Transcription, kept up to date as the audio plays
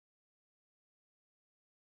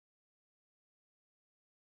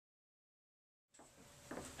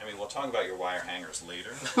mean, we'll talk about your wire hangers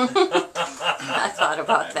later. I thought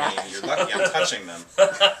about that. I mean, you're lucky I'm touching them.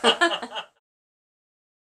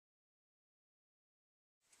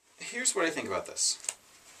 Here's what I think about this,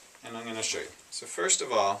 and I'm going to show you. So first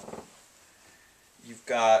of all, you've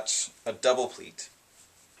got a double pleat.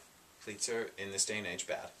 Pleats are, in this day and age,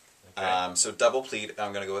 bad. Okay. So double pleat,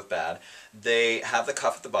 I'm going to go with bad. They have the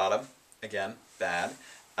cuff at the bottom. Again, bad.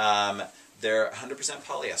 They're 100%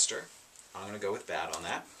 polyester. I'm going to go with bad on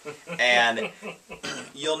that. And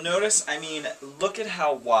you'll notice, I mean, look at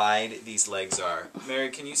how wide these legs are. Mary,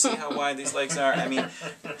 can you see how wide these legs are? I mean,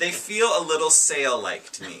 they feel a little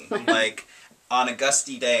sail-like to me. Like, on a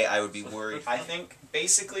gusty day, I would be worried. I think,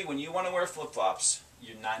 basically, when you want to wear flip-flops,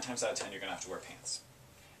 9 times out of 10, you're going to have to wear pants.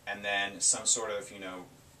 And then some sort of,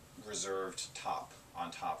 reserved top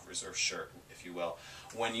on top, reserved shirt, if you will.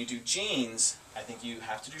 When you do jeans, I think you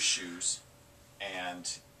have to do shoes, and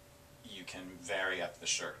you can vary up the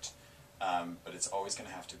shirt. But it's always going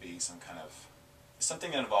to have to be some kind of,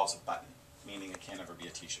 something that involves a button, meaning it can't ever be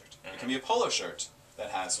a t-shirt. It can be a polo shirt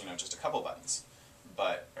that has, just a couple buttons,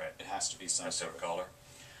 but it has to be some sort of collar.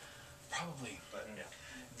 Probably, but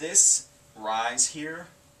this rise here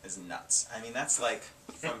is nuts. I mean, that's like,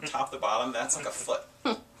 from top to bottom, that's like a foot.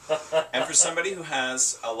 And for somebody who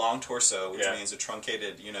has a long torso, which means a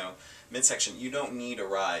truncated, midsection, you don't need a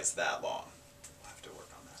rise that long. We'll have to work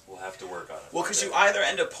on that. We'll have to work on it. Well, because you either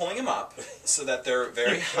end up pulling them up so that they're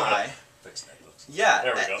very high. Fix that, looks. Yeah.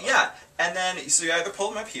 There we go. Yeah. And then, so you either pull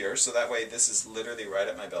them up here, so that way this is literally right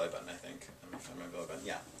at my belly button, I think. Let me find my belly button.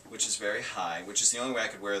 Yeah. Which is very high, which is the only way I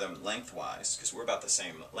could wear them lengthwise, because we're about the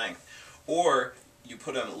same length. Or you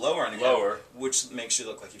put them lower on your head, which makes you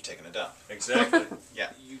look like you've taken a dump. Exactly.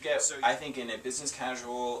 Yeah. You get, so I think in a business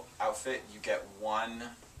casual outfit, you get one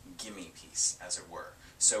gimme piece, as it were.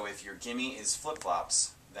 So if your gimme is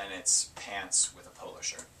flip-flops, then it's pants with a polo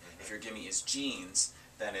shirt. If your gimme is jeans,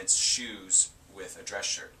 then it's shoes with a dress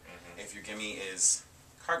shirt. If your gimme is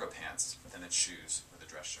cargo pants, then it's shoes with a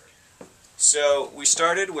dress shirt. So we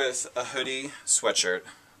started with a hoodie sweatshirt,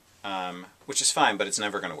 which is fine, but it's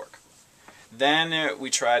never going to work. Then we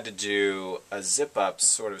tried to do a zip-up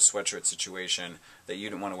sort of sweatshirt situation that you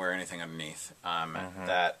didn't want to wear anything underneath.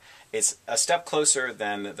 That it's a step closer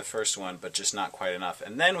than the first one, but just not quite enough.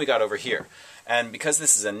 And then we got over here. And because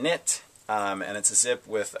this is a knit, and it's a zip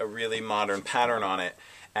with a really modern pattern on it,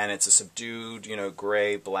 and it's a subdued,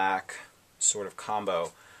 gray, black sort of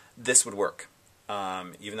combo, this would work.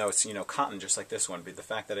 Even though it's, cotton just like this one, but the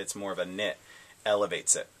fact that it's more of a knit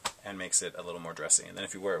elevates it and makes it a little more dressy. And then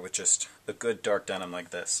if you wear it with just a good dark denim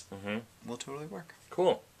like this, will totally work.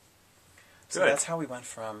 Cool. So that's how we went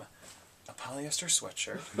from a polyester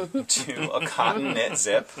sweatshirt to a cotton knit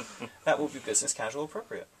zip that will be business casual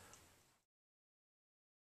appropriate.